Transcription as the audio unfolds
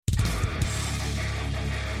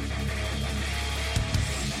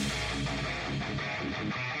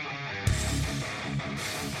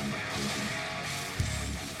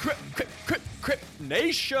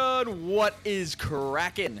Nation, what is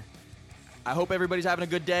cracking? I hope everybody's having a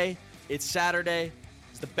good day. It's Saturday.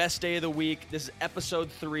 It's the best day of the week. This is episode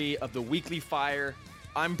 3 of the Weekly Fire.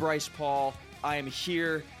 I'm Bryce Paul. I am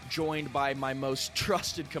here joined by my most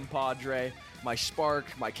trusted compadre, my spark,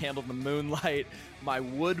 my candle in the moonlight, my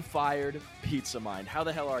wood-fired pizza mind. How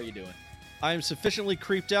the hell are you doing? I am sufficiently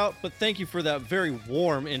creeped out, but thank you for that very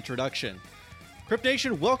warm introduction. Crypt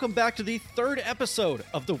Nation, welcome back to the 3rd episode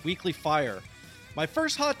of the Weekly Fire. My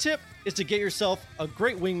first hot tip is to get yourself a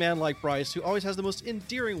great wingman like Bryce, who always has the most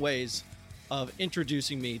endearing ways of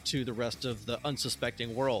introducing me to the rest of the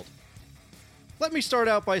unsuspecting world. Let me start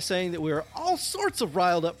out by saying that we are all sorts of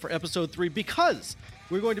riled up for episode 3 because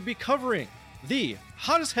we're going to be covering the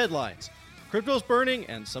hottest headlines, crypto's burning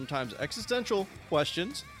and sometimes existential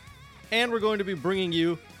questions, and we're going to be bringing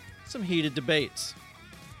you some heated debates.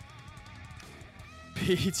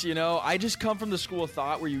 Pete, you know, I just come from the school of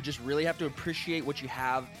thought where you just really have to appreciate what you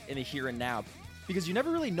have in the here and now, because you never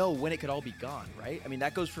really know when it could all be gone, right? I mean,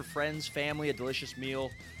 that goes for friends, family, a delicious meal,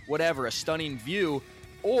 whatever, a stunning view,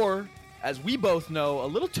 or, as we both know, a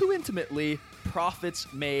little too intimately,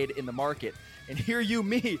 profits made in the market. And hear you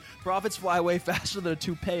me, profits fly away faster than a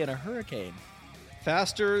toupee in a hurricane.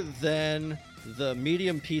 Faster than the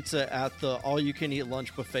medium pizza at the all-you-can-eat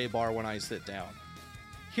lunch buffet bar when I sit down.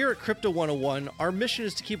 Here at Crypto 101, our mission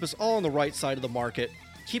is to keep us all on the right side of the market,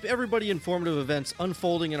 keep everybody informed of events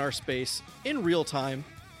unfolding in our space in real time,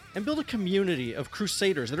 and build a community of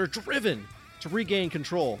crusaders that are driven to regain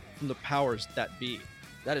control from the powers that be.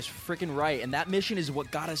 That is freaking right, and that mission is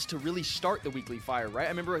what got us to really start the Weekly Fire, right? I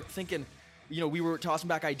remember thinking, you know, we were tossing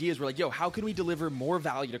back ideas. We're like, yo, how can we deliver more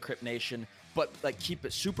value to Crypt Nation, but like keep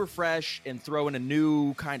it super fresh and throw in a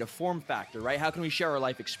new kind of form factor, right? How can we share our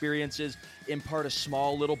life experiences, impart a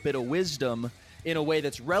small little bit of wisdom in a way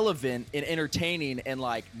that's relevant and entertaining and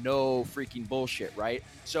like no freaking bullshit, right?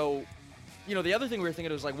 So, you know, the other thing we were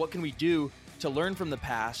thinking was like, what can we do to learn from the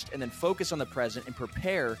past and then focus on the present and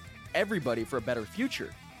prepare everybody for a better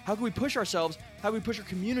future? How can we push ourselves? How can we push our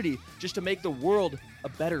community just to make the world a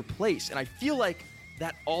better place? And I feel like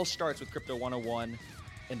that all starts with Crypto 101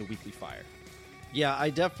 and the Weekly Fire. Yeah, I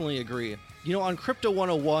definitely agree. You know, on Crypto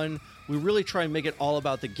 101, we really try and make it all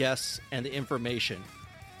about the guests and the information.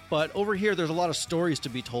 But over here, there's a lot of stories to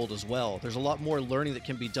be told as well. There's a lot more learning that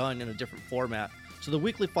can be done in a different format. So the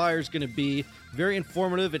Weekly Fire is going to be very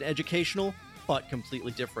informative and educational, but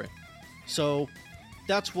completely different. So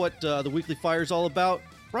that's what the Weekly Fire is all about.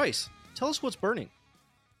 Bryce, tell us what's burning.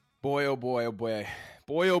 Boy, oh boy, oh boy.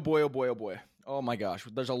 Boy, oh boy, oh boy, oh boy. Oh my gosh,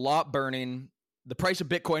 there's a lot burning. The price of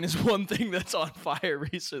Bitcoin is one thing that's on fire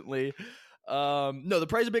recently. No, the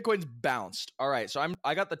price of Bitcoin's bounced. All right, so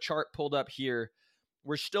I got the chart pulled up here.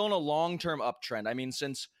 We're still in a long-term uptrend. I mean,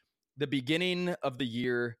 since the beginning of the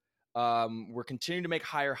year, we're continuing to make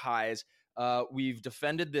higher highs. We've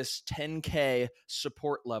defended this 10K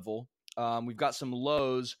support level. We've got some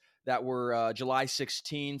lows that were July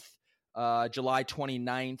 16th, July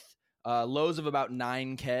 29th, lows of about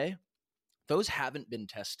 9K. Those haven't been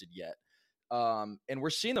tested yet. And we're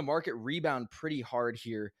seeing the market rebound pretty hard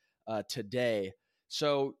here today.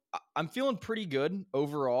 So I'm feeling pretty good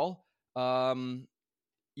overall.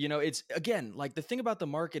 You know, it's, again, like the thing about the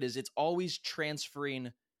market is it's always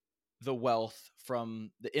transferring the wealth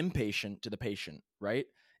from the impatient to the patient, right?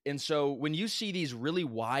 And so when you see these really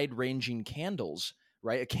wide-ranging candles,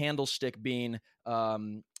 right, a candlestick being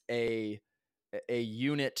a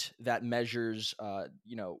unit that measures,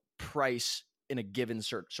 you know, price in a given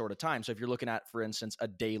sort of time. So if you're looking at, for instance, a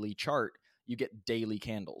daily chart, you get daily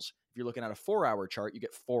candles. If you're looking at a 4-hour chart, you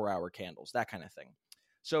get 4-hour candles, that kind of thing.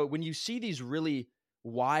 So when you see these really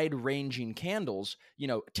wide-ranging candles, you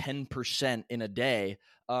know, 10% in a day,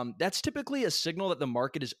 that's typically a signal that the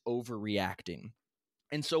market is overreacting.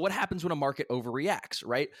 And so what happens when a market overreacts,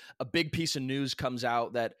 right? A big piece of news comes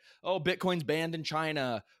out that, oh, Bitcoin's banned in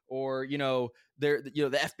China, or, you know, the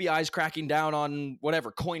FBI is cracking down on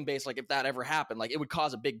whatever, Coinbase, like if that ever happened, like it would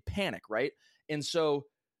cause a big panic, right? And so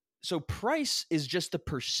price is just the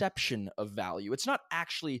perception of value. It's not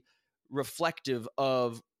actually reflective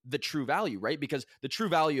of the true value, right? Because the true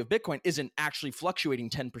value of Bitcoin isn't actually fluctuating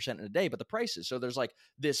 10% in a day, but the prices. So there's like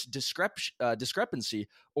this discrepancy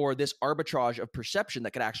or this arbitrage of perception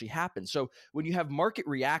that could actually happen. So when you have market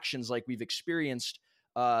reactions like we've experienced,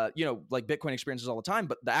 you know, like Bitcoin experiences all the time,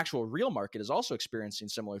 but the actual real market is also experiencing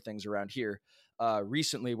similar things around here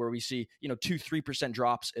recently, where we see, you know, 2-3%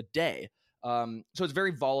 drops a day. So it's a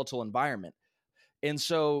very volatile environment. And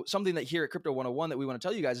so something that here at Crypto 101 that we want to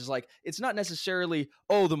tell you guys is like, it's not necessarily,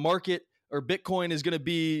 oh, the market or Bitcoin is going to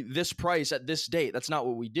be this price at this date. That's not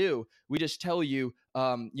what we do. We just tell you,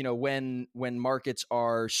 when markets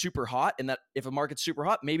are super hot, and that if a market's super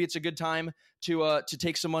hot, maybe it's a good time to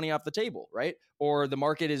take some money off the table, right? Or the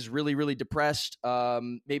market is really, really depressed.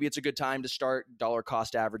 Maybe it's a good time to start dollar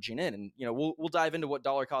cost averaging in. And, we'll dive into what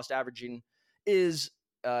dollar cost averaging is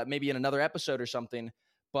maybe in another episode or something.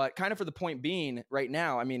 But kind of for the point being right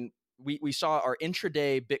now, I mean, we saw our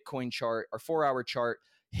intraday Bitcoin chart, our 4-hour chart,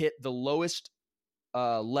 hit the lowest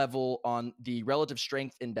level on the relative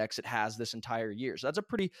strength index it has this entire year. So that's a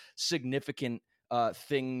pretty significant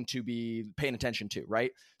thing to be paying attention to,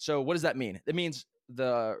 right? So what does that mean? It means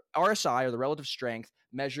the RSI, or the relative strength,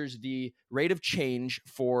 measures the rate of change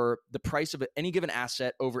for the price of any given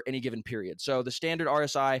asset over any given period. So the standard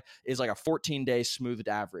RSI is like a 14-day smoothed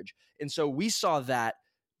average. And so we saw that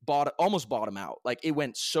almost bottom out. Like, it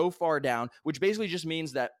went so far down, which basically just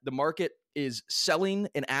means that the market is selling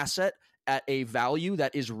an asset at a value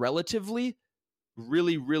that is relatively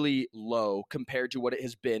really, really low compared to what it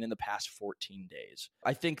has been in the past 14 days.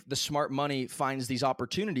 I think the smart money finds these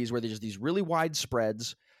opportunities where there's these really wide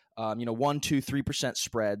spreads, 1%, 2%, 3%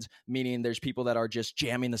 spreads, meaning there's people that are just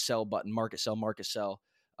jamming the sell button, market sell.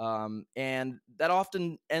 And that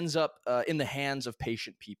often ends up in the hands of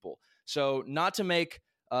patient people. So not to make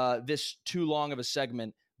this too long of a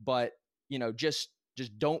segment, but just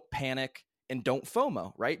don't panic and don't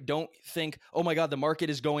FOMO, right? Don't think, oh my God, the market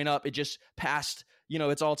is going up. It just passed,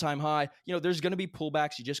 its all-time high. There's going to be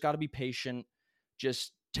pullbacks. You just got to be patient.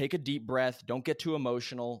 Just take a deep breath. Don't get too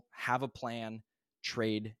emotional. Have a plan.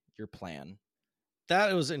 Trade your plan.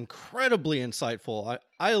 That was incredibly insightful.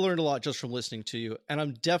 I learned a lot just from listening to you, and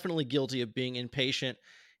I'm definitely guilty of being impatient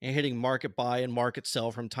and hitting market buy and market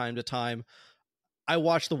sell from time to time. I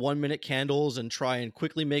watch the 1-minute candles and try and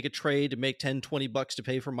quickly make a trade to make $10-20 to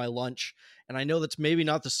pay for my lunch. And I know that's maybe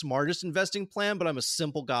not the smartest investing plan, but I'm a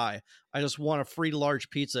simple guy. I just want a free large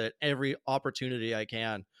pizza at every opportunity I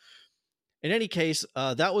can. In any case,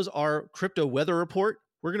 that was our crypto weather report.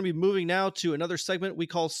 We're going to be moving now to another segment we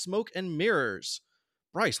call Smoke and Mirrors.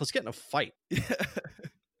 Bryce, let's get in a fight.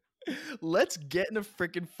 Let's get in a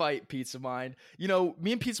freaking fight, Pizza Mind.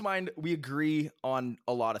 Me and Pizza Mind, we agree on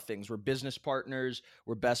a lot of things. We're business partners.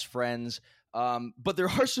 We're best friends. But there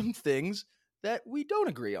are some things that we don't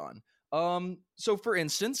agree on. So, for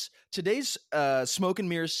instance, today's Smoke and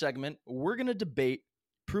Mirrors segment, we're going to debate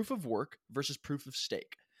proof of work versus proof of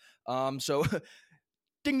stake. So,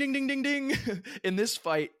 ding, ding, ding, ding, ding. In this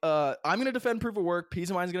fight, I'm going to defend proof of work.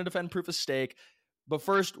 Pizza Mind's going to defend proof of stake. But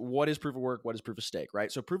first, what is proof of work? What is proof of stake, right?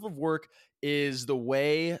 So proof of work is the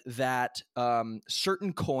way that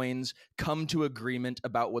certain coins come to agreement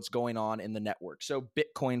about what's going on in the network. So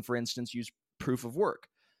Bitcoin, for instance, use proof of work.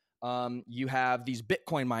 You have these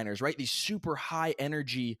Bitcoin miners, right? These super high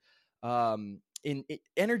energy,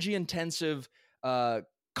 energy intensive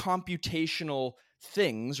computational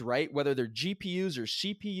things, right? Whether they're GPUs or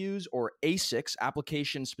CPUs or ASICs,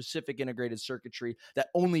 application specific integrated circuitry that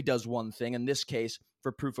only does one thing. In this case,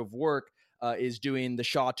 for proof of work, is doing the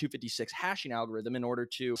SHA-256 hashing algorithm in order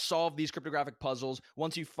to solve these cryptographic puzzles.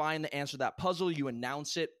 Once you find the answer to that puzzle, you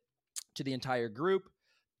announce it to the entire group,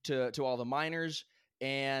 to all the miners.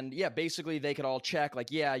 And yeah, basically they could all check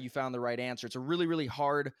like, yeah, you found the right answer. It's a really, really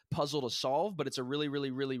hard puzzle to solve, but it's a really,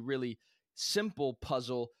 really, really, really simple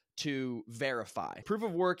puzzle to verify. Proof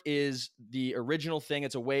of work is the original thing.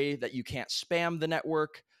 It's a way that you can't spam the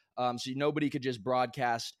network. So nobody could just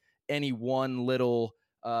broadcast any one little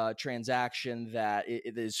transaction that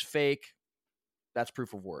it is fake. That's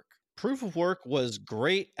proof of work. Proof of work was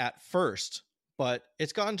great at first, but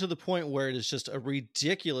it's gotten to the point where it is just a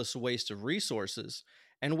ridiculous waste of resources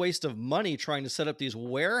and waste of money trying to set up these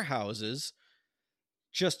warehouses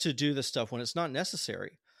just to do this stuff when it's not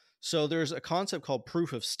necessary. So there's a concept called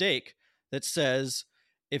proof of stake that says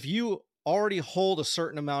if you already hold a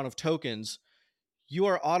certain amount of tokens, you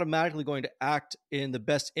are automatically going to act in the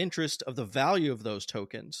best interest of the value of those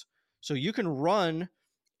tokens. So you can run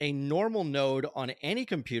a normal node on any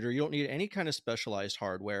computer. You don't need any kind of specialized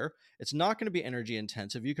hardware. It's not going to be energy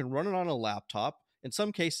intensive. You can run it on a laptop, in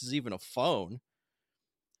some cases even a phone.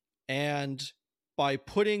 And by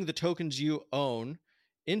putting the tokens you own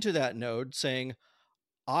into that node, saying,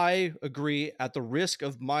 I agree at the risk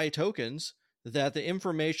of my tokens that the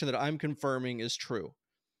information that I'm confirming is true.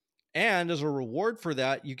 And as a reward for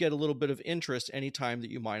that, you get a little bit of interest anytime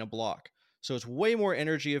that you mine a block. So it's way more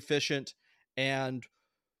energy efficient. And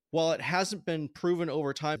while it hasn't been proven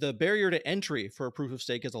over time, the barrier to entry for a proof of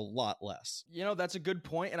stake is a lot less. That's a good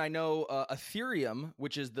point. And I know Ethereum,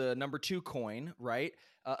 which is the number 2 coin, right?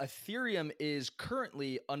 Ethereum is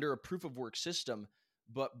currently under a proof of work system.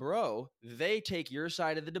 But bro, they take your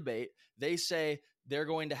side of the debate. They say they're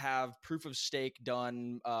going to have proof of stake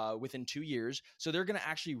done within 2 years. So they're going to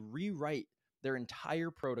actually rewrite their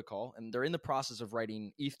entire protocol, and they're in the process of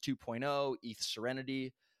writing ETH 2.0, ETH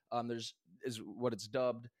Serenity. Is what it's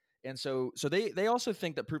dubbed. And so they also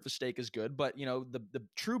think that proof of stake is good, but the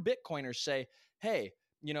true Bitcoiners say, hey,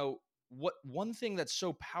 what one thing that's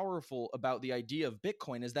so powerful about the idea of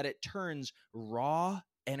Bitcoin is that it turns raw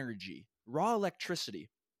energy, raw electricity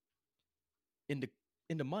into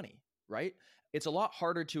money, right? It's a lot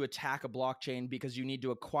harder to attack a blockchain because you need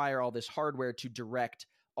to acquire all this hardware to direct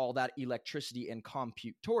all that electricity and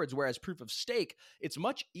compute towards, whereas proof of stake, it's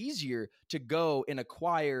much easier to go and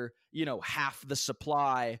acquire, half the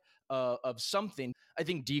supply of something. I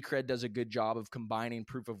think Decred does a good job of combining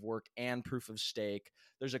proof of work and proof of stake.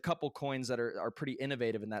 There's a couple coins that are pretty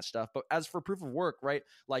innovative in that stuff. But as for proof of work, right,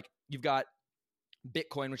 like you've got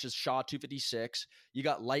Bitcoin, which is SHA-256. You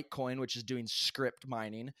got Litecoin, which is doing script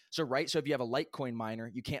mining. So if you have a Litecoin miner,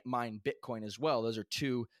 you can't mine Bitcoin as well. Those are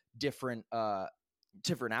two different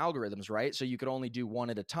algorithms, right? So you could only do one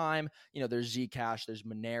at a time. There's Zcash, there's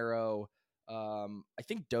Monero. I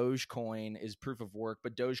think Dogecoin is proof of work,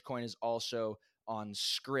 but Dogecoin is also on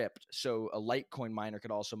script. So a Litecoin miner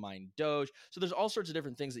could also mine Doge. So there's all sorts of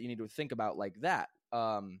different things that you need to think about like that.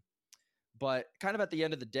 But kind of at the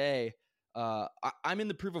end of the day, I'm in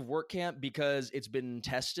the proof of work camp because it's been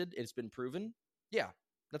tested, it's been proven. Yeah,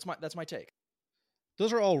 that's my take.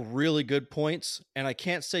 Those are all really good points, and I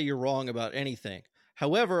can't say you're wrong about anything.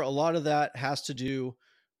 However, a lot of that has to do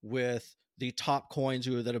with the top coins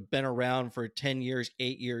that have been around for 10 years,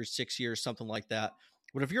 8 years, 6 years, something like that.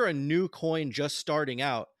 But if you're a new coin just starting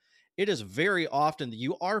out, it is very often that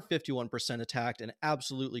you are 51% attacked and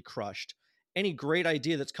absolutely crushed. Any great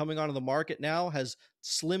idea that's coming onto the market now has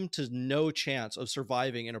slim to no chance of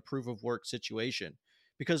surviving in a proof of work situation,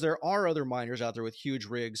 because there are other miners out there with huge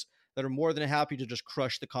rigs that are more than happy to just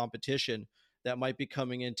crush the competition that might be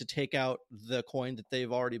coming in to take out the coin that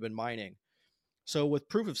they've already been mining. So with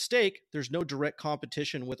proof of stake, there's no direct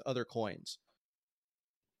competition with other coins.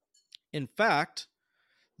 In fact,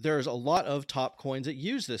 there's a lot of top coins that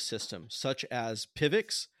use this system, such as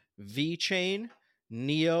Pivx, VeChain,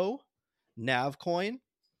 Neo, Navcoin,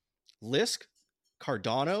 Lisk,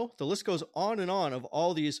 Cardano. The list goes on and on of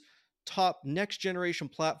all these top next generation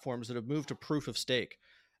platforms that have moved to proof of stake.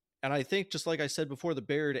 And I think, just like I said before, the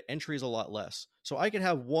barrier to entry is a lot less. So I could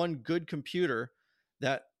have one good computer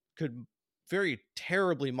that could very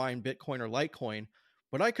terribly mine Bitcoin or Litecoin,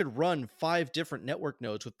 but I could run 5 different network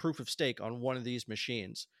nodes with proof of stake on one of these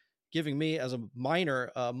machines, giving me as a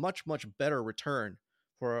miner a much, much better return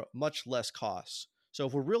for much less costs. So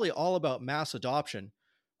if we're really all about mass adoption,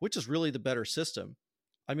 which is really the better system?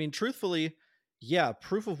 I mean, truthfully, yeah,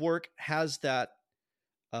 proof of work has that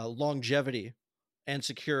longevity and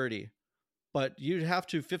security, but you'd have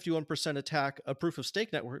to 51% attack a proof of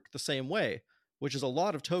stake network the same way, which is a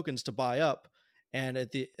lot of tokens to buy up. And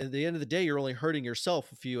at the end of the day, you're only hurting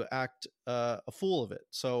yourself if you act a fool of it.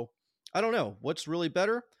 So I don't know what's really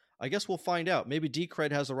better. I guess we'll find out. Maybe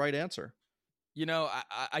Decred has the right answer.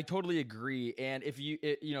 I totally agree. And if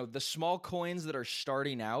the small coins that are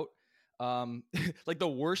starting out, like the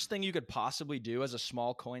worst thing you could possibly do as a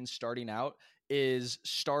small coin starting out is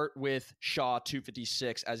start with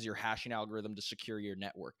SHA-256 as your hashing algorithm to secure your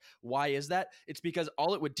network. Why is that? It's because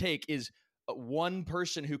all it would take is one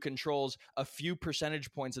person who controls a few percentage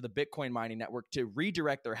points of the Bitcoin mining network to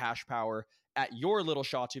redirect their hash power at your little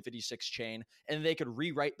SHA-256 chain, and they could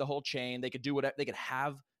rewrite the whole chain. They could do whatever. They could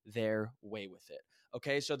have their way with it.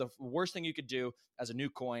 Okay, so the worst thing you could do as a new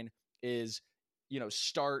coin is,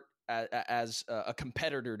 start as a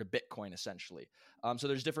competitor to Bitcoin, essentially. So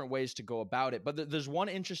there's different ways to go about it. But there's one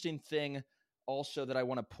interesting thing also that I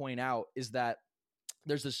want to point out is that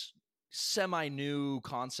there's this semi-new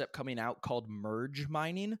concept coming out called merge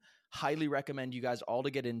mining. Highly recommend you guys all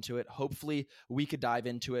to get into it. Hopefully we could dive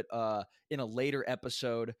into it in a later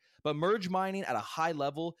episode. But merge mining at a high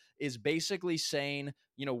level is basically saying,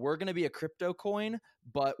 we're going to be a crypto coin,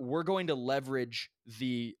 but we're going to leverage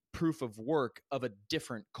the proof of work of a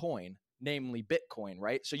different coin, namely Bitcoin,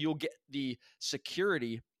 right? So you'll get the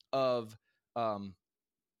security of the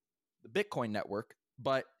Bitcoin network,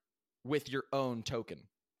 but with your own token.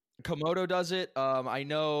 Komodo does it. I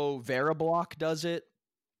know Veriblock does it.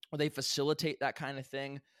 They facilitate that kind of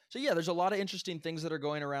thing. So yeah, there's a lot of interesting things that are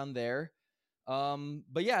going around there.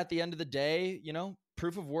 But yeah, at the end of the day,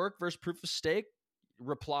 proof of work versus proof of stake.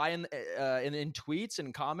 Reply in tweets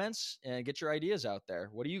and comments and get your ideas out there.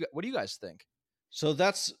 What do you guys think? So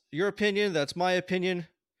that's your opinion. That's my opinion.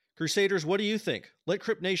 Crusaders, what do you think? Let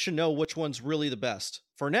Crypt Nation know which one's really the best.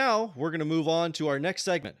 For now, we're going to move on to our next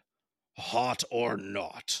segment, Hot or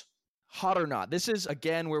Not. Hot or Not. This is,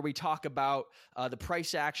 again, where we talk about the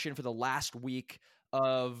price action for the last week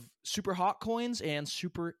of super hot coins and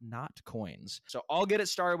super not coins. So I'll get it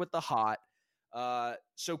started with the hot.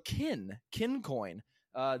 So Kin coin.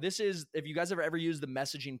 This is, if you guys have ever used the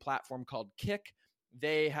messaging platform called Kik,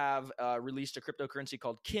 they have released a cryptocurrency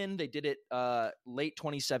called Kin. They did it late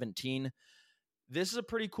 2017. This is a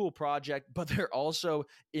pretty cool project, but they're also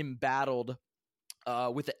embattled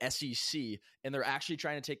with the SEC, and they're actually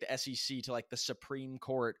trying to take the SEC to like the Supreme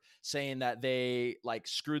Court, saying that they like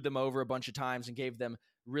screwed them over a bunch of times and gave them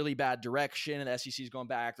really bad direction, and the SEC is going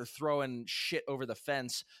back. They're throwing shit over the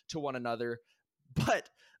fence to one another. But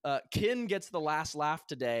Kin gets the last laugh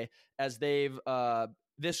today, as they've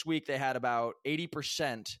this week they had about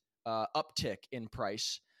 80% uptick in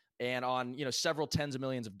price, and on several tens of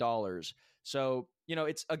millions of dollars. So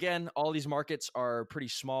it's, again, all these markets are pretty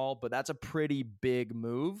small, but that's a pretty big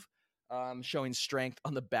move, showing strength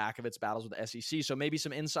on the back of its battles with the SEC. So maybe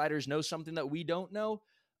some insiders know something that we don't know.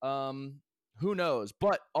 Who knows?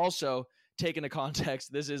 But also, take into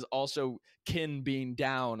context, this is also Kin being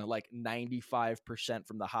down like 95%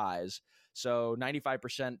 from the highs. So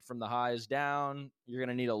 95% from the highs down, you're going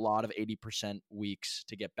to need a lot of 80% weeks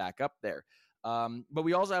to get back up there. But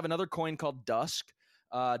we also have another coin called Dusk.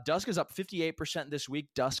 Dusk is up 58% this week,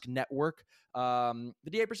 Dusk Network. The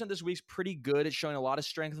 58% this week's pretty good. It's showing a lot of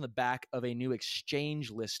strength on the back of a new exchange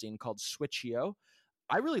listing called Switch.io.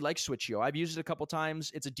 I really like Switch.io. I've used it a couple times.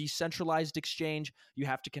 It's a decentralized exchange. You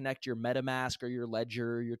have to connect your MetaMask or your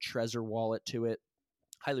Ledger, your Trezor wallet to it.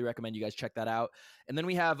 Highly recommend you guys check that out. And then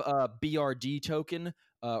we have a BRD token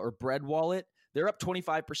or Bread Wallet. They're up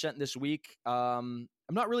 25% this week. I'm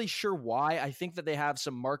not really sure why. I think that they have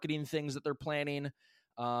some marketing things that they're planning.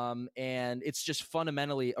 And it's just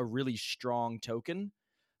fundamentally a really strong token.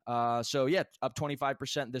 So yeah, up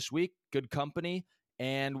 25% this week. Good company.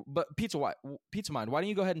 But Pizza Mind, why don't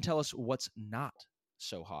you go ahead and tell us what's not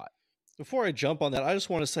so hot? Before I jump on that, I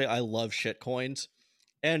just want to say I love shit coins.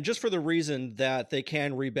 And just for the reason that they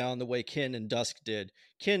can rebound the way Kin and Dusk did.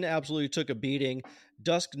 Kin absolutely took a beating.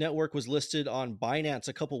 Dusk Network was listed on Binance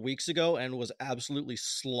a couple weeks ago and was absolutely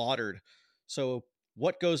slaughtered. So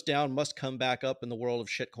what goes down must come back up in the world of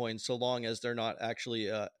shitcoins, so long as they're not actually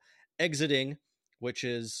exiting, which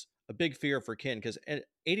is a big fear for Kin, because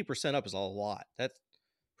 80% up is a lot.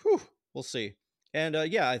 We'll see. And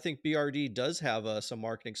I think BRD does have some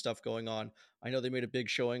marketing stuff going on. I know they made a big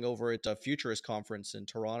showing over at Futurist Conference in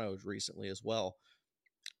Toronto recently as well.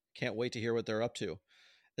 Can't wait to hear what they're up to.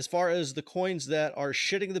 As far as the coins that are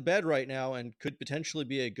shitting the bed right now and could potentially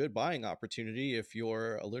be a good buying opportunity if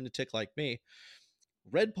you're a lunatic like me,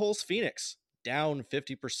 Red Pulse Phoenix, down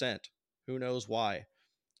 50%. Who knows why?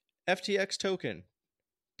 FTX token,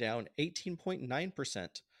 down 18.9%.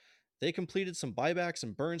 They completed some buybacks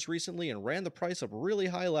and burns recently and ran the price up really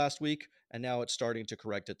high last week, and now it's starting to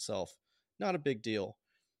correct itself. Not a big deal.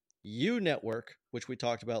 U Network, which we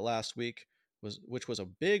talked about last week, which was a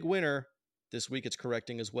big winner. This week it's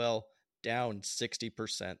correcting as well, down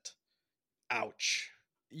 60%. Ouch.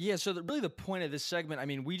 Yeah, so really the point of this segment, I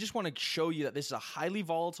mean, we just want to show you that this is a highly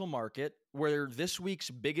volatile market where this week's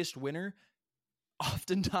biggest winner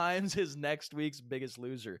oftentimes is next week's biggest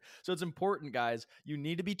loser. So it's important, guys. You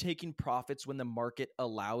need to be taking profits when the market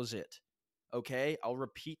allows it. Okay? I'll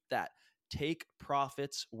repeat that. Take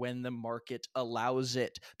profits when the market allows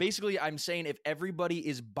it. Basically, I'm saying if everybody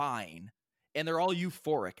is buying and they're all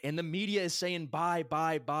euphoric and the media is saying buy,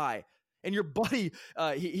 buy, buy, and your buddy,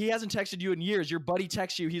 he hasn't texted you in years. Your buddy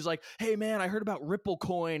texts you. He's like, hey, man, I heard about Ripple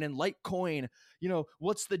Coin and Litecoin.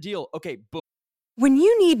 What's the deal? Okay, boom. When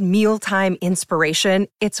you need mealtime inspiration,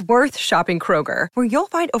 it's worth shopping Kroger, where you'll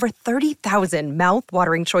find over 30,000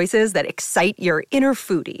 mouth-watering choices that excite your inner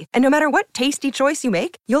foodie. And no matter what tasty choice you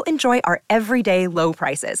make, you'll enjoy our everyday low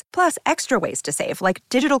prices, plus extra ways to save, like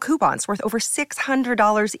digital coupons worth over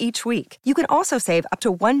 $600 each week. You can also save up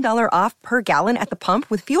to $1 off per gallon at the pump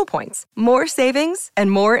with fuel points. More savings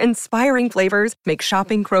and more inspiring flavors make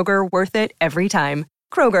shopping Kroger worth it every time.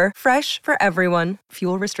 Kroger, fresh for everyone.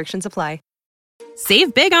 Fuel restrictions apply.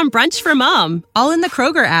 Save big on brunch for mom, all in the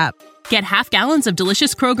Kroger app. Get half gallons of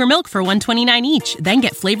delicious Kroger milk for $1.29 each. Then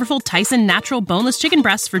get flavorful Tyson natural boneless chicken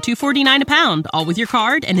breasts for $2.49 a pound, all with your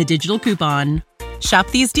card and a digital coupon. Shop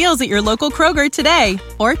these deals at your local Kroger today,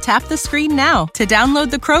 or tap the screen now to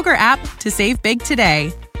download the Kroger app to save big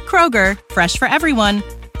today. Kroger, fresh for everyone.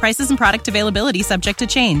 Prices and product availability subject to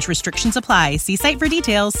change. Restrictions apply. See site for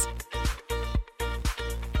details.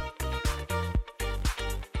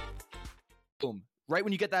 Boom. Right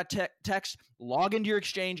when you get that text, log into your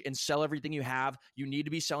exchange and sell everything you have. You need to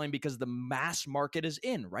be selling because the mass market is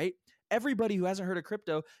in, right? Everybody who hasn't heard of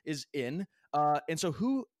crypto is in. And so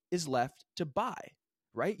who is left to buy,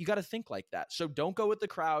 right? You got to think like that. So don't go with the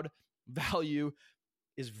crowd. Value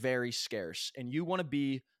is very scarce, and you want to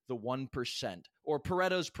be the 1%, or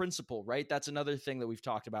Pareto's principle, right? That's another thing that we've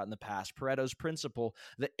talked about in the past. Pareto's principle,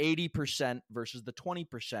 the 80% versus the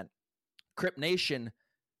 20%. Crypt Nation,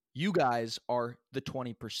 you guys are the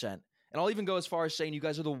 20%. And I'll even go as far as saying you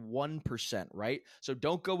guys are the 1%, right? So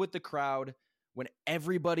don't go with the crowd when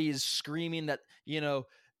everybody is screaming that,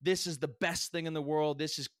 this is the best thing in the world.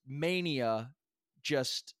 This is mania.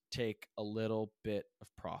 Just take a little bit of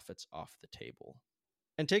profits off the table.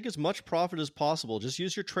 And take as much profit as possible. Just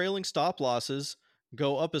use your trailing stop losses,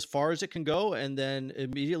 go up as far as it can go, and then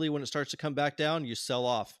immediately when it starts to come back down, you sell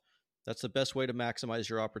off. That's the best way to maximize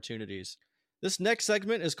your opportunities. This next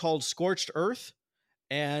segment is called Scorched Earth,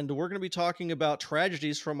 and we're going to be talking about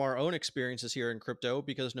tragedies from our own experiences here in crypto,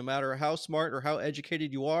 because no matter how smart or how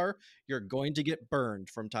educated you are, you're going to get burned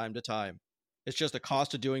from time to time. It's just the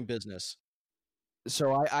cost of doing business.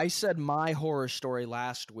 So I said my horror story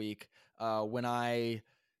last week when I,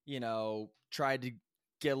 tried to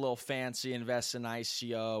get a little fancy, invest in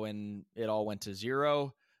ICO, and it all went to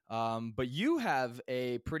zero. But you have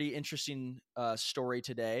a pretty interesting story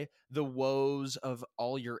today, the woes of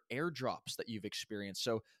all your airdrops that you've experienced.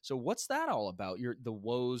 So what's that all about, the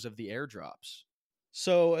woes of the airdrops?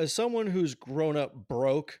 So as someone who's grown up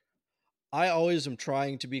broke, I always am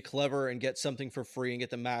trying to be clever and get something for free and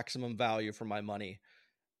get the maximum value for my money.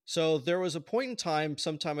 So there was a point in time,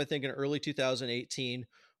 sometime I think in early 2018,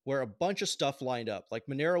 where a bunch of stuff lined up. Like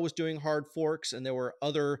Monero was doing hard forks, and there were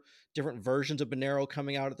other different versions of Monero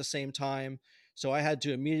coming out at the same time. So I had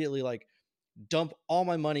to immediately dump all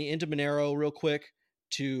my money into Monero real quick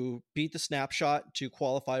to beat the snapshot to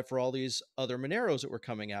qualify for all these other Moneros that were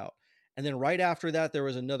coming out. And then right after that, there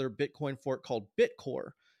was another Bitcoin fork called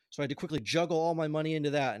Bitcore. So I had to quickly juggle all my money into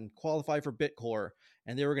that and qualify for Bitcore.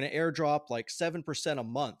 And they were going to airdrop 7% a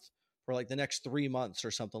month for the next 3 months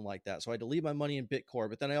or something like that. So I had to leave my money in Bitcore.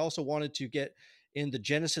 But then I also wanted to get in the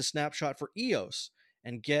Genesis snapshot for EOS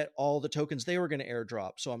and get all the tokens they were going to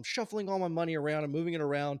airdrop. So I'm shuffling all my money around and moving it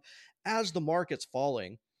around as the market's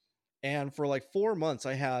falling. And for 4 months,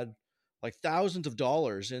 I had thousands of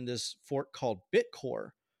dollars in this fork called Bitcore,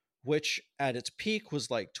 which at its peak was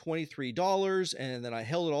 $23. And then I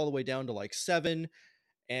held it all the way down to $7.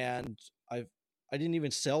 And I didn't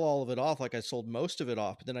even sell all of it off. I sold most of it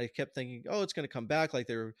off, but then I kept thinking, oh, it's going to come back.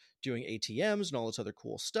 They're doing ATMs and all this other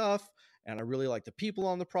cool stuff. And I really like the people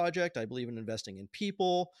on the project. I believe in investing in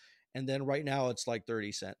people. And then right now it's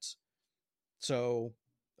 30 cents. So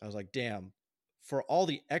I was like, damn, for all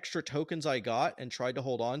the extra tokens I got and tried to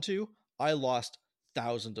hold on to, I lost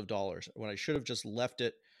thousands of dollars when I should have just left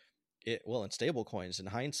it in stable coins in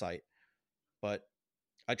hindsight. But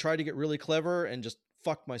I tried to get really clever and just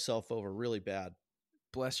fucked myself over really bad.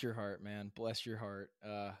 Bless your heart, man. Bless your heart.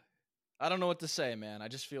 I don't know what to say, man. I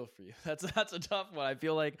just feel for you. That's a tough one. I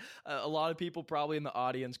feel like a lot of people probably in the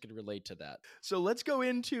audience could relate to that. So let's go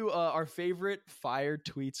into our favorite fire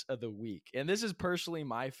tweets of the week. And this is personally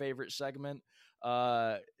my favorite segment,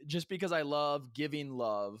 just because I love giving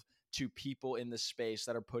love to people in the space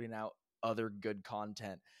that are putting out other good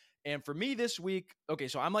content. And for me this week, okay,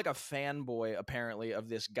 so I'm a fanboy apparently of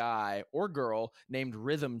this guy or girl named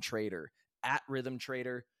Rhythm Trader, at Rhythm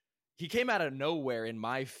Trader. He came out of nowhere in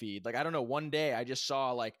my feed. I don't know, one day I just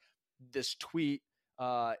saw this tweet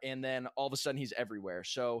and then all of a sudden he's everywhere.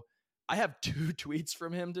 So I have 2 tweets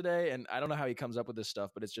from him today, and I don't know how he comes up with this stuff,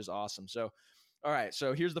 but it's just awesome. So, all right,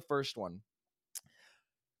 so here's the first one.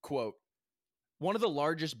 Quote, one of the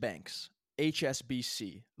largest banks,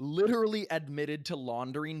 HSBC, literally admitted to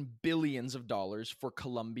laundering billions of dollars for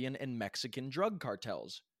Colombian and Mexican drug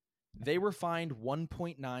cartels. They were fined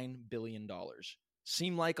 $1.9 billion.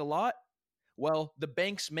 Seem like a lot? Well, the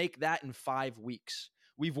banks make that in 5 weeks.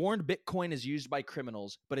 We've warned Bitcoin is used by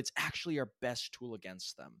criminals, but it's actually our best tool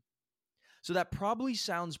against them. So that probably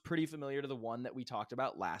sounds pretty familiar to the one that we talked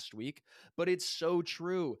about last week, but it's so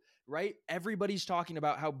true, right? Everybody's talking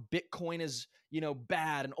about how Bitcoin is,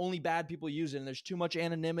 bad and only bad people use it and there's too much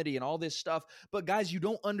anonymity and all this stuff. But guys, you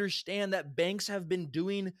don't understand that banks have been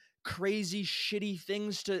doing crazy, shitty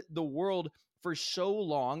things to the world for so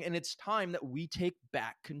long, and it's time that we take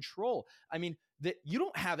back control. I mean, that you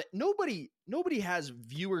don't have it. Nobody has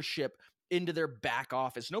viewership into their back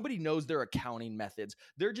office. Nobody knows their accounting methods.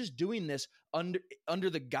 They're just doing this under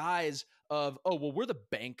the guise of, oh, well, we're the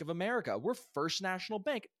Bank of America. We're First National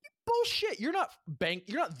Bank. Bullshit. You're not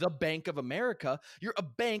the Bank of America. You're a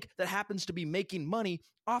bank that happens to be making money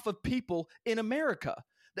off of people in America.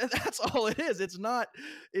 That's all it is. It's not,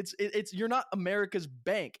 you're not America's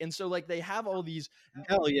bank. And so like they have all these,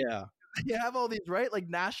 hell yeah. You have all these, right? Like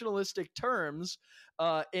nationalistic terms,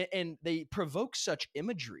 and they provoke such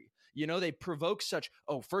imagery. You know, they provoke such,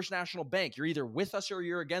 First National Bank, you're either with us or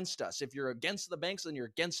you're against us. If you're against the banks, then you're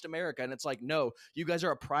against America. And it's like, no, you guys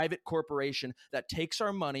are a private corporation that takes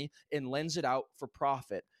our money and lends it out for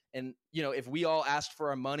profit. And, you know, if we all asked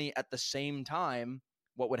for our money at the same time,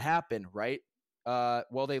 what would happen, right?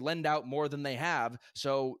 Well, they lend out more than they have.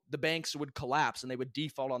 So the banks would collapse and they would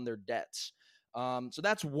default on their debts. So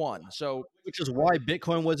that's one. So, which is why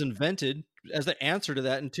Bitcoin was invented as the answer to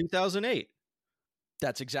that in 2008.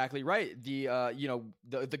 That's exactly right.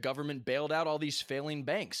 The government bailed out all these failing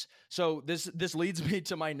banks. So this leads me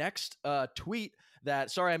to my next tweet.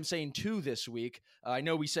 I'm saying 2 this week. I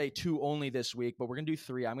know we say 2 only this week, but we're gonna do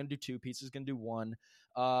 3. I'm gonna do 2. Pizza's gonna do 1.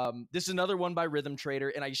 This is another one by Rhythm Trader,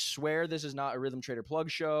 and I swear this is not a Rhythm Trader plug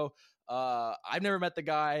show. I've never met the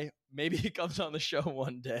guy. Maybe he comes on the show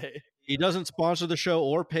one day. He doesn't sponsor the show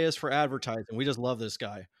or pay us for advertising. We just love this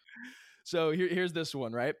guy. So here's this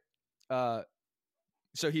one, right?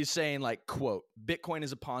 So he's saying, like, quote, Bitcoin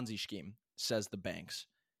is a Ponzi scheme, says the banks.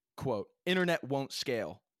 Quote, internet won't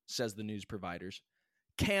scale, says the news providers.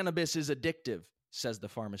 Cannabis is addictive, says the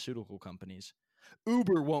pharmaceutical companies.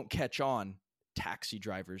 Uber won't catch on, taxi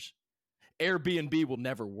drivers. Airbnb will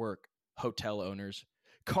never work, hotel owners.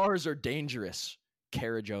 Cars are dangerous,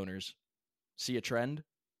 carriage owners. See a trend?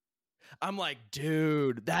 I'm like,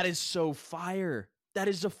 dude, that is so fire. That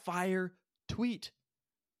is a fire tweet.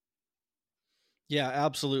 Yeah,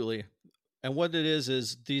 absolutely. And what it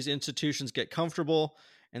is these institutions get comfortable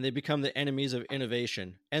and they become the enemies of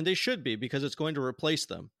innovation. And they should be, because it's going to replace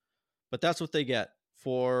them. But that's what they get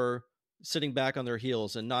for sitting back on their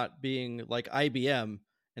heels and not being like IBM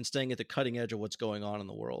and staying at the cutting edge of what's going on in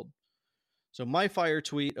the world. So my fire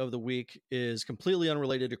tweet of the week is completely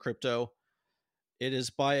unrelated to crypto. It is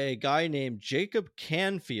by a guy named Jacob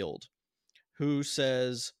Canfield, who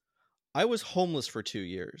says, I was homeless for 2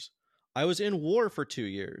 years. I was in war for 2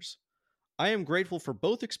 years. I am grateful for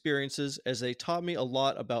both experiences as they taught me a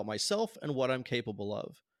lot about myself and what I'm capable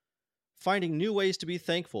of. Finding new ways to be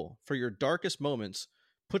thankful for your darkest moments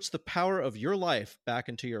puts the power of your life back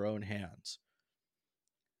into your own hands.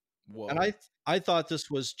 Whoa. And I thought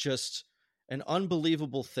this was just an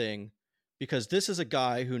unbelievable thing, because this is a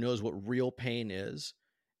guy who knows what real pain is.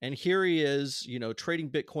 And here he is, trading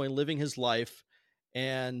Bitcoin, living his life.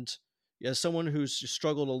 And as someone who's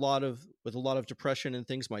struggled with a lot of depression and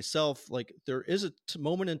things myself, like there is a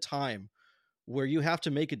moment in time where you have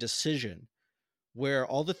to make a decision where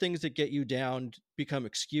all the things that get you down become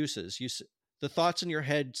excuses. The thoughts in your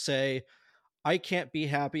head say, I can't be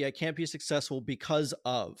happy, I can't be successful because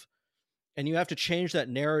of. And you have to change that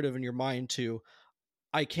narrative in your mind to,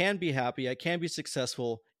 I can be happy, I can be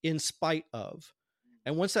successful in spite of.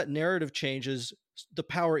 And once that narrative changes, the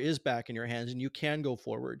power is back in your hands and you can go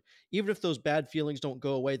forward. Even if those bad feelings don't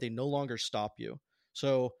go away, they no longer stop you.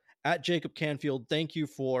 So at Jacob Canfield, thank you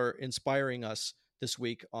for inspiring us this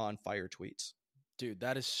week on Fire Tweets. Dude,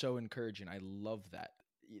 that is so encouraging. I love that.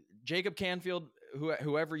 Jacob Canfield,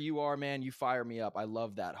 whoever you are, man, you fire me up. I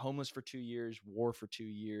love that. Homeless for 2 years, war for 2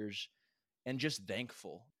 years, and just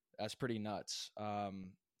thankful. That's pretty nuts.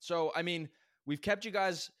 So, I mean, we've kept you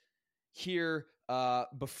guys here.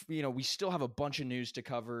 We still have a bunch of news to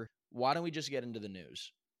cover. Why don't we just get into the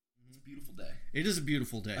news? It's a beautiful day. It is a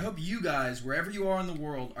beautiful day. I hope you guys, wherever you are in the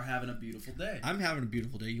world, are having a beautiful day. I'm having a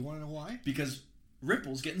beautiful day. You want to know why? Because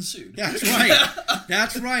Ripple's getting sued. That's right.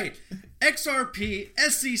 That's right. XRP,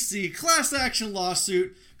 SEC, class action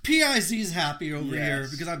lawsuit. PIZ's happy over here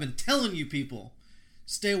because I've been telling you people,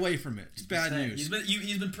 stay away from it. It's bad news.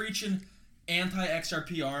 He's been preaching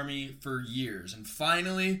anti-XRP army for years, and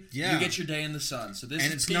finally you get your day in the sun. So this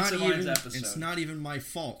is Pizza Line's episode. It's not even my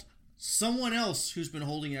fault. Someone else who's been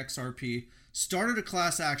holding XRP started a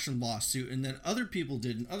class action lawsuit, and then other people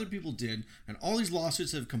did, and all these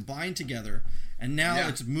lawsuits have combined together, and now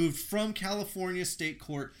it's moved from California state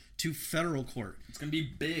court to federal court. It's going to be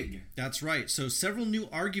big. That's right. So several new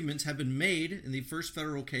arguments have been made in the first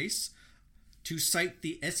federal case to cite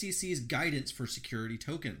the SEC's guidance for security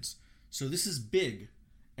tokens. So this is big,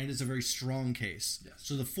 and it's a very strong case. Yes.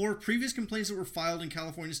 So the 4 previous complaints that were filed in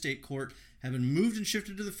California state court have been moved and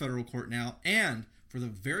shifted to the federal court now, and for the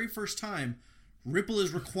very first time, Ripple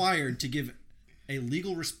is required to give a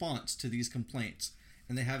legal response to these complaints,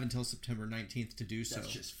 and they have until September 19th to do so.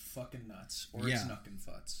 That's just fucking nuts, or it's knuckin'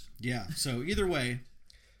 futz. Yeah, so either way.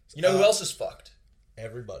 You know who else is fucked?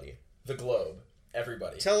 Everybody. The globe.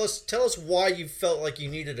 Everybody. Tell us why you felt like you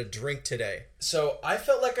needed a drink today. So I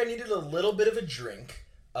felt like I needed a little bit of a drink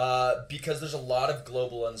because there's a lot of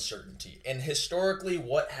global uncertainty. And historically,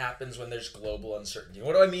 what happens when there's global uncertainty?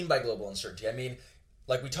 What do I mean by global uncertainty? I mean,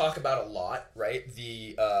 like we talk about a lot, right?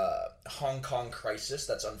 The Hong Kong crisis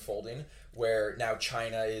that's unfolding, where now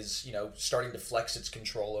China is, starting to flex its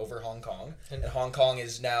control over Hong Kong. And Hong Kong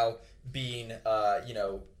is now being,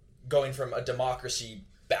 going from a democracy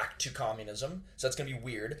back to communism. So that's going to be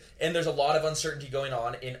weird. And there's a lot of uncertainty going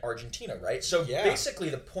on in Argentina, right? So basically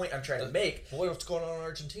the point I'm trying to make... What's going on in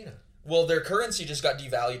Argentina? Well, their currency just got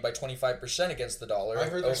devalued by 25% against the dollar. I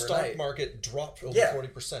heard their stock market dropped over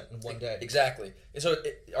 40% in one day. Exactly. So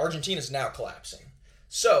Argentina's now collapsing.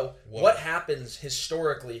 So what happens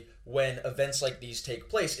historically when events like these take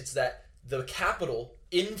place? It's that the capital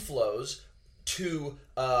inflows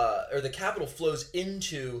the capital flows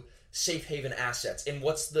into safe haven assets. And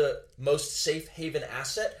what's the most safe haven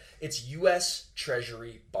asset? It's U.S.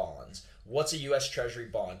 Treasury bonds. What's a U.S. Treasury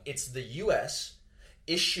bond? It's the U.S.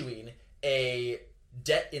 issuing a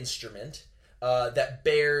debt instrument that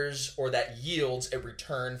bears or that yields a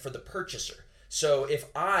return for the purchaser. So if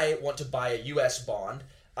I want to buy a U.S. bond,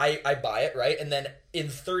 I buy it, right? And then in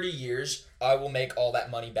 30 years, I will make all that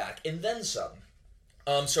money back and then some.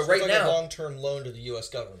 So right it's now, a long-term loan to the U.S.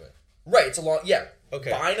 government. Right, it's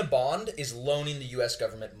okay. Buying a bond is loaning the U.S.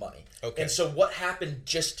 government money. Okay. And so what happened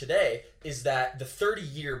just today is that the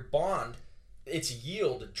 30-year bond, its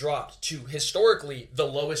yield dropped to historically the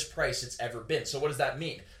lowest price it's ever been. So what does that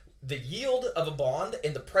mean? The yield of a bond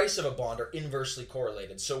and the price of a bond are inversely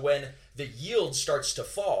correlated. So when the yield starts to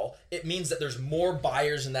fall, it means that there's more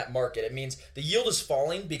buyers in that market. It means the yield is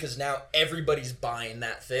falling because now everybody's buying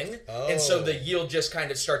that thing. Oh. And so the yield just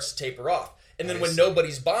kind of starts to taper off. And then when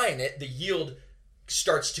nobody's buying it, the yield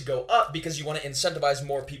starts to go up because you want to incentivize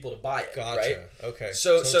more people to buy it. Gotcha. Right? Okay.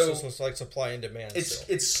 So it's like supply and demand.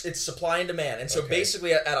 It's supply and demand. And so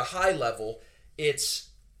basically at a high level, it's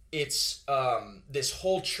this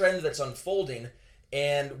whole trend that's unfolding,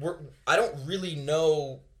 and I don't really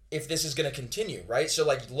know if this is going to continue, right? So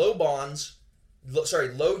like low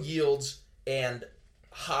yields and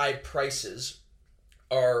high prices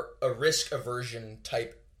are a risk aversion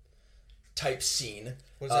type scene.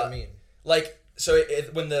 What does that mean?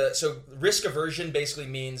 So risk aversion basically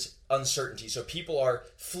means uncertainty. So people are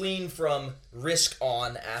fleeing from risk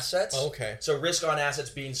on assets. Okay. So risk on assets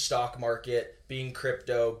being stock market, being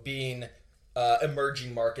crypto, being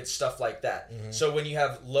emerging markets, stuff like that. Mm-hmm. So when you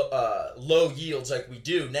have low yields like we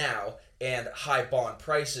do now and high bond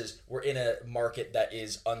prices, we're in a market that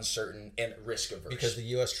is uncertain and risk averse. Because the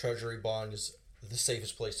U.S. Treasury bond is the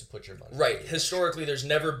safest place to put your money. Right. Historically, there's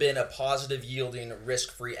never been a positive yielding,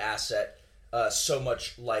 risk-free asset so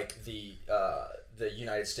much like the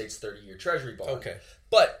United States 30-year Treasury bond. Okay.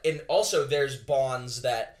 And also there's bonds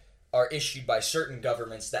that are issued by certain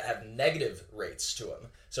governments that have negative rates to them.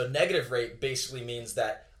 So negative rate basically means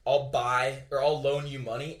that I'll loan you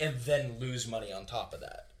money and then lose money on top of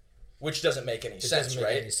that, which doesn't make any sense, doesn't make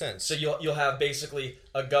right? Any sense. So you'll have basically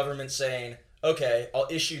a government saying, okay, I'll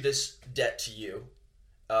issue this debt to you,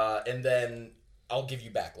 and then I'll give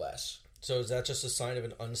you back less. So is that just a sign of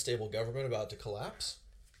an unstable government about to collapse?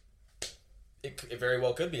 It very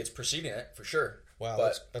well could be. It's preceding it, for sure.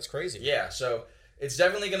 Wow, that's crazy. Yeah, so it's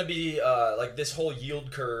definitely going to be, like this whole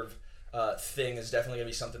yield curve thing is definitely going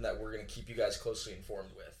to be something that we're going to keep you guys closely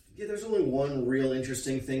informed with. Yeah, there's only one real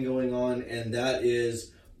interesting thing going on, and that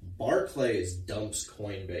is Barclays dumps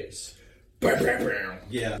Coinbase.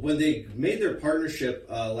 Yeah, when they made their partnership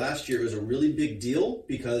last year, it was a really big deal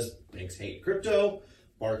because banks hate crypto.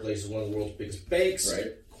 Barclays is one of the world's biggest banks.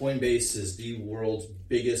 Right. Coinbase is the world's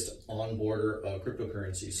biggest onboarder of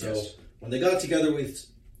cryptocurrency. So when they got together, we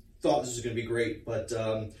thought this was going to be great. But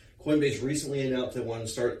Coinbase recently announced they wanted to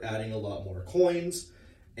start adding a lot more coins.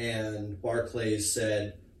 And Barclays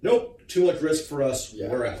said, nope, too much risk for us. Yeah.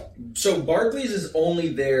 We're out. So Barclays is only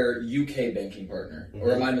their UK banking partner,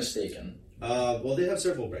 or am I mistaken? Well, they have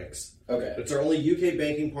several banks. Okay. It's our only UK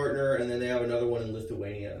banking partner, and then they have another one in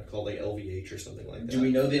Lithuania called like LVH or something like that. Do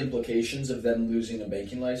we know the implications of them losing a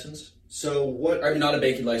banking license? So what? Or not a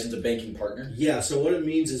banking license, a banking partner? Yeah, so what it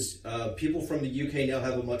means is people from the UK now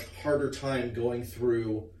have a much harder time going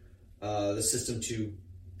through the system to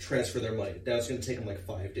transfer their money. Now it's going to take them like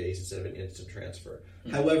 5 days instead of an instant transfer.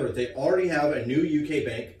 Mm-hmm. However, they already have a new UK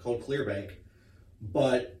bank called Clearbank,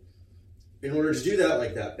 but in order to do that,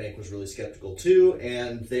 like that bank was really skeptical too,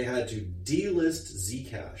 and they had to delist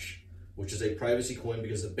Zcash. which is a privacy coin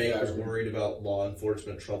because the bank was worried about law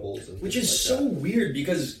enforcement troubles. And which is so weird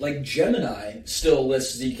because, like, Gemini still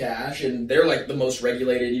lists Zcash, and they're, like, the most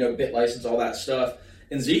regulated, bit license, all that stuff.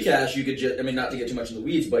 In Zcash, you could just, not to get too much in the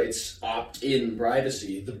weeds, but it's opt-in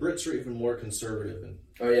privacy. The Brits are even more conservative.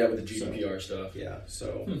 With the GDPR stuff. Yeah,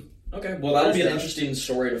 so... Okay, well, that'll be an interesting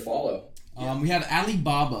story to follow. We have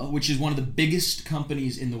Alibaba, which is one of the biggest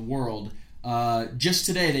companies in the world. Just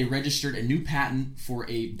today, they registered a new patent for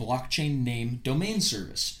a blockchain name domain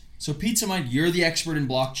service. So, Pizza Mind, you're the expert in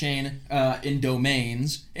blockchain, in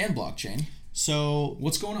domains and blockchain. So,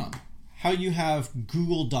 what's going on? How you have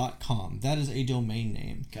google.com. That is a domain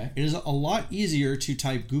name. Okay. It is a lot easier to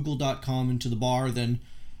type google.com into the bar than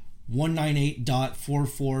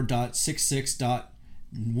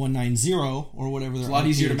 198.44.66.190 or whatever. It's a lot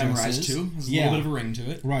easier to memorize too. There's a little bit of a ring to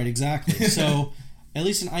it. Right, exactly. So at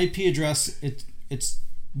least an IP address, it's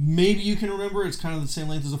maybe you can remember. It's kind of the same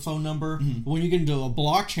length as a phone number. Mm-hmm. But when you get into a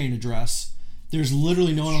blockchain address, there's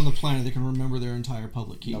literally no one on the planet that can remember their entire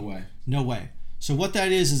public key. No way. So what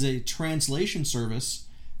that is a translation service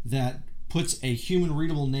that puts a human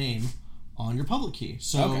readable name on your public key.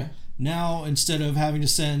 So now instead of having to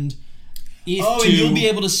send ETH and you'll be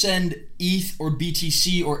able to send ETH or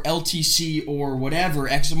BTC or LTC or whatever,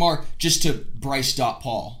 XMR, just to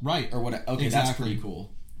Bryce.Paul. Right. Or whatever. Okay, exactly. That's pretty cool.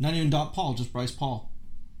 Not even .Paul, just Bryce Paul.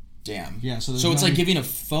 Damn. Yeah, so it's like giving a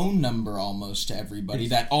phone number almost to everybody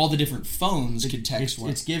that all the different phones could text with.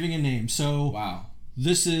 It's giving a name. So wow.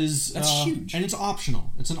 This is... That's huge. And it's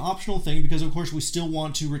optional. It's an optional thing because, of course, we still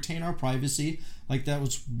want to retain our privacy. Like, that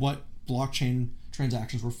was what blockchain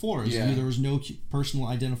transactions were for. There was no personal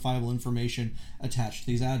identifiable information attached to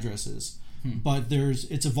these addresses. But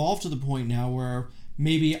it's evolved to the point now where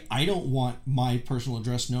maybe I don't want my personal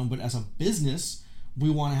address known, but as a business, we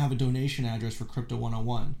want to have a donation address for Crypto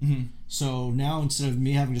 101. Mm-hmm. So now instead of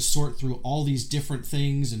me having to sort through all these different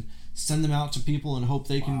things and send them out to people and hope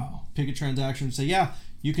they can pick a transaction and say, yeah,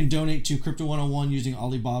 you can donate to Crypto 101 using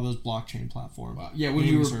Alibaba's blockchain platform. Wow. Yeah, when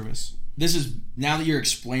you service. This is, now that you're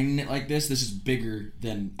explaining it like this is bigger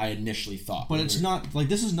than I initially thought. But it's not, like,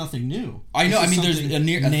 this is nothing new. I know, there's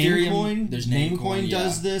Namecoin. There's Namecoin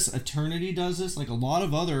does this. Eternity does this. Like, a lot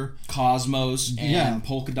of other... Cosmos and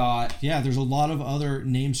Polkadot. Yeah, there's a lot of other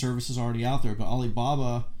name services already out there, but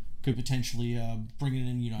Alibaba could potentially bring it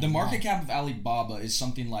in. The market cap of Alibaba is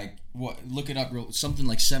something like, look it up, something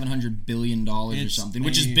like $700 billion or something,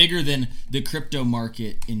 which is bigger than the crypto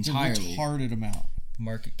market entirely. It's a retarded amount.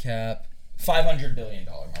 Market cap, $500 billion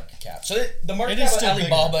market cap. So the market cap of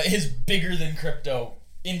Alibaba is bigger than crypto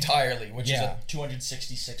entirely, which is a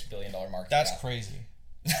 $266 billion market cap. That's crazy.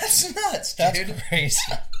 That's nuts, That's dude.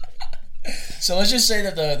 crazy. So let's just say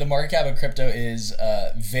that the market cap of crypto is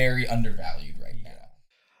very undervalued right now.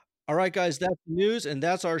 All right, guys, that's the news, and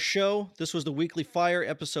that's our show. This was the Weekly Fire,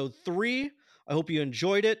 episode 3. I hope you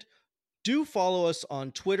enjoyed it. Do follow us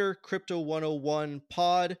on Twitter, Crypto 101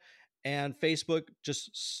 Pod, and Facebook. Just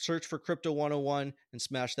search for Crypto 101 and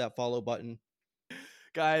smash that follow button.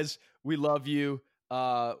 Guys, we love you.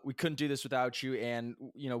 We couldn't do this without you, and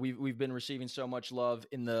we've been receiving so much love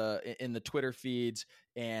in the Twitter feeds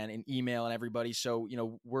and in email and everybody. So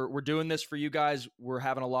we're doing this for you guys. We're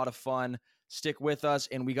having a lot of fun. Stick with us,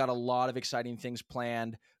 and we got a lot of exciting things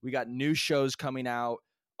planned. We got new shows coming out,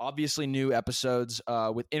 obviously new episodes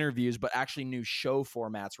with interviews, but actually new show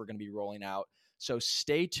formats we're going to be rolling out. So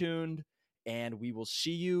stay tuned, and we will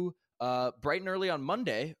see you bright and early on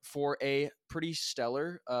Monday for a pretty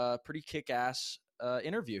stellar, pretty kick-ass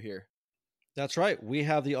interview here. That's right. We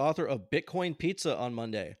have the author of Bitcoin Pizza on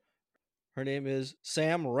Monday. Her name is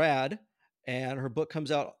Sam Rad, and her book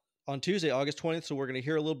comes out on Tuesday, August 20th, so we're going to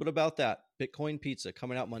hear a little bit about that. Bitcoin Pizza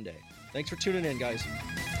coming out Monday. Thanks for tuning in, guys.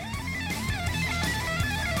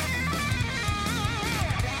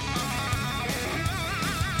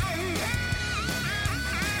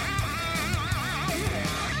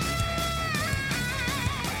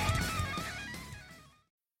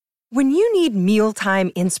 When you need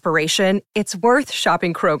mealtime inspiration, it's worth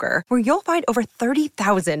shopping Kroger, where you'll find over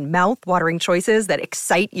 30,000 mouth-watering choices that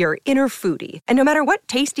excite your inner foodie. And no matter what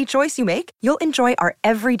tasty choice you make, you'll enjoy our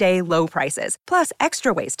everyday low prices, plus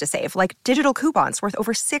extra ways to save, like digital coupons worth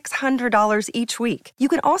over $600 each week. You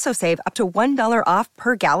can also save up to $1 off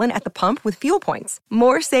per gallon at the pump with fuel points.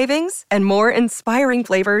 More savings and more inspiring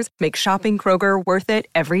flavors make shopping Kroger worth it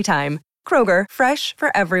every time. Kroger, fresh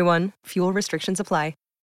for everyone. Fuel restrictions apply.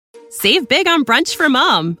 Save big on brunch for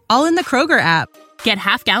mom, all in the Kroger app. Get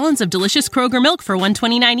half gallons of delicious Kroger milk for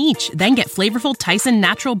 $1.29 each. Then get flavorful Tyson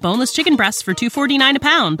natural boneless chicken breasts for $2.49 a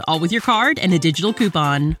pound, all with your card and a digital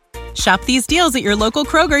coupon. Shop these deals at your local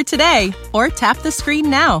Kroger today, or tap the screen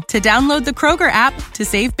now to download the Kroger app to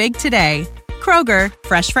save big today. Kroger,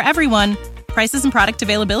 fresh for everyone. Prices and product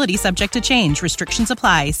availability subject to change. Restrictions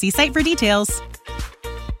apply. See site for details.